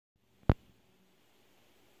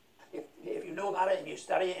about it and you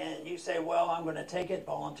study it and you say, well, I'm going to take it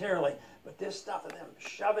voluntarily. But this stuff of them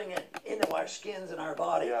shoving it into our skins and our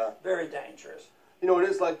body, very dangerous. You know, it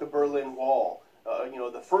is like the Berlin Wall. You know,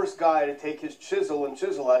 the first guy to take his chisel and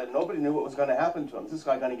chisel at it, nobody knew what was going to happen to him. Is this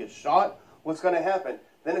guy going to get shot? What's going to happen?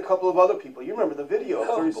 Then a couple of other people. You remember the video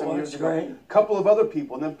 30-some years ago. A couple of other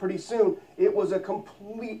people. And then pretty soon, it was a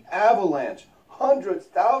complete avalanche. Hundreds,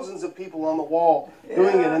 thousands of people on the wall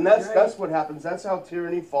doing it. And that's what happens. That's how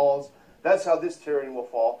tyranny falls. That's how this tyranny will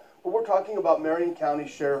fall. But we're talking about Marion County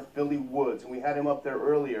Sheriff Billy Woods, and we had him up there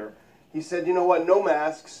earlier. He said, you know what, no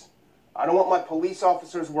masks. I don't want my police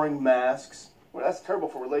officers wearing masks. Well, that's terrible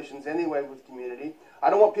for relations anyway with community.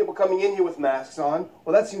 I don't want people coming in here with masks on.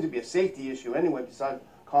 Well, that seems to be a safety issue anyway, besides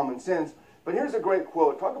common sense. But here's a great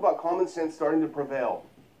quote. Talk about common sense starting to prevail.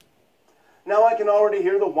 Now I can already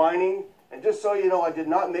hear the whining, and just so you know, I did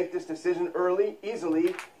not make this decision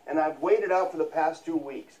easily, and I've waited out for the past 2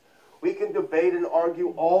 weeks. We can debate and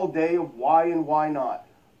argue all day of why and why not.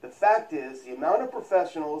 The fact is, the amount of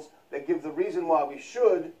professionals that give the reason why we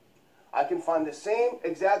should, I can find the same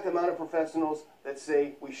exact amount of professionals that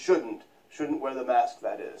say we shouldn't wear the mask,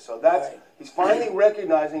 that is. So that's, he's finally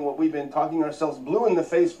recognizing what we've been talking ourselves blue in the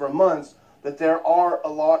face for months, that there are a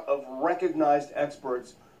lot of recognized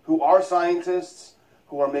experts who are scientists,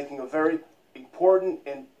 who are making a very important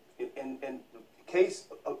and case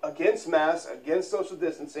against masks, against social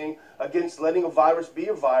distancing, against letting a virus be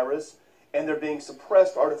a virus, and they're being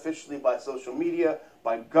suppressed artificially by social media,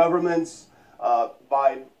 by governments,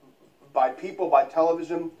 by people, by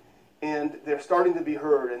television, and they're starting to be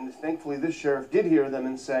heard. And thankfully this sheriff did hear them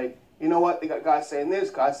and say, you know what, they got guys saying this,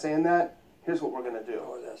 guys saying that, here's what we're going to do.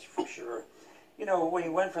 Oh, that's for sure. You know, we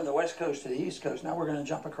went from the West Coast to the East Coast. Now we're going to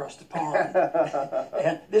jump across the pond.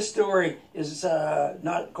 And this story is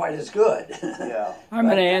not quite as good. I'm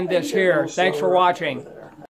going to end this here. Thanks for watching.